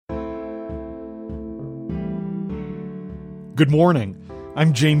Good morning.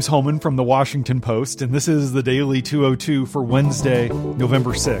 I'm James Hohmann from The Washington Post, and this is the Daily 202 for Wednesday,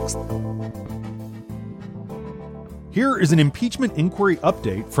 November 6th. Here is an impeachment inquiry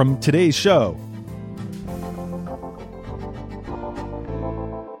update from today's show.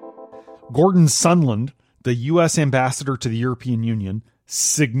 Gordon Sondland, the U.S. ambassador to the European Union,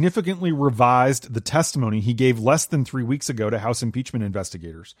 significantly revised the testimony he gave less than 3 weeks ago to House impeachment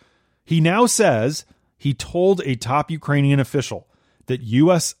investigators. He now says he told a top Ukrainian official that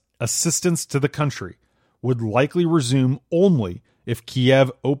U.S. assistance to the country would likely resume only if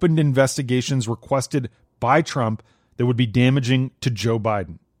Kiev opened investigations requested by Trump that would be damaging to Joe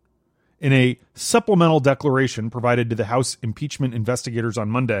Biden. In a supplemental declaration provided to the House impeachment investigators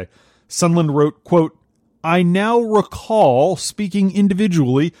on Monday, Sondland wrote, quote, "I now recall speaking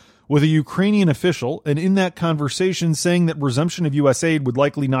individually with a Ukrainian official and in that conversation saying that resumption of U.S. aid would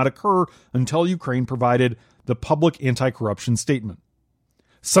likely not occur until Ukraine provided the public anti-corruption statement."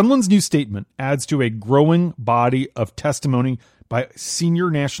 Sondland's new statement adds to a growing body of testimony by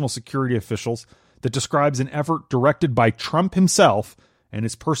senior national security officials that describes an effort directed by Trump himself and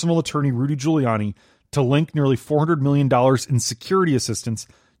his personal attorney Rudy Giuliani to link nearly $400 million in security assistance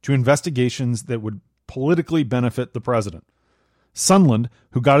to investigations that would politically benefit the president. Sondland,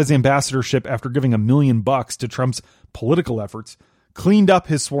 who got his ambassadorship after giving $1 million to Trump's political efforts, cleaned up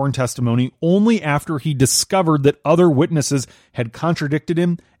his sworn testimony only after he discovered that other witnesses had contradicted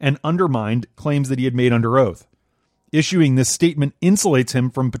him and undermined claims that he had made under oath. Issuing this statement insulates him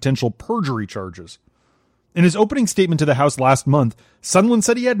from potential perjury charges. In his opening statement to the House last month, Sondland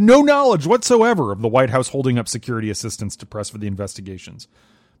said he had no knowledge whatsoever of the White House holding up security assistance to press for the investigations.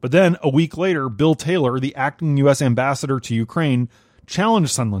 But then, a week later, Bill Taylor, the acting U.S. ambassador to Ukraine,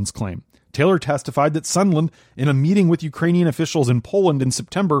 challenged Sondland's claim. Taylor testified that Sondland, in a meeting with Ukrainian officials in Poland in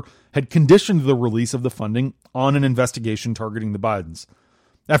September, had conditioned the release of the funding on an investigation targeting the Bidens.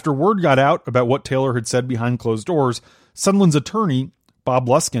 After word got out about what Taylor had said behind closed doors, Sondland's attorney, Bob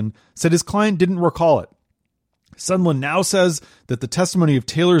Luskin, said his client didn't recall it. Sondland now says that the testimony of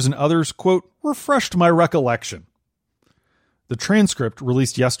Taylor's and others, quote, refreshed my recollection. The transcript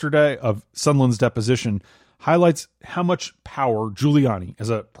released yesterday of Sondland's deposition highlights how much power Giuliani, as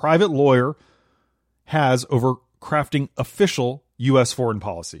a private lawyer, has over crafting official U.S. foreign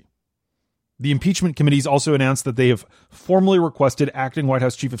policy. The impeachment committees also announced that they have formally requested acting White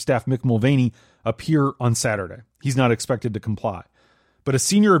House Chief of Staff Mick Mulvaney appear on Saturday. He's not expected to comply. But a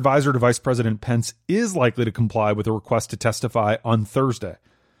senior advisor to Vice President Pence is likely to comply with a request to testify on Thursday.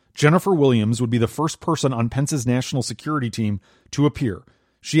 Jennifer Williams would be the first person on Pence's national security team to appear.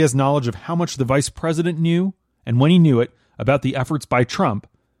 She has knowledge of how much the vice president knew, and when he knew it, about the efforts by Trump.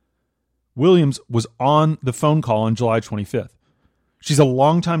 Williams was on the phone call on July 25th. She's a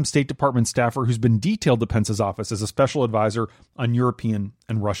longtime State Department staffer who's been detailed to Pence's office as a special advisor on European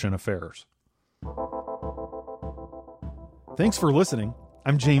and Russian affairs. Thanks for listening.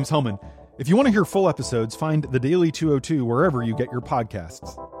 I'm James Hohmann. If you want to hear full episodes, find The Daily 202 wherever you get your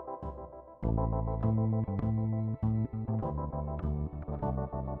podcasts.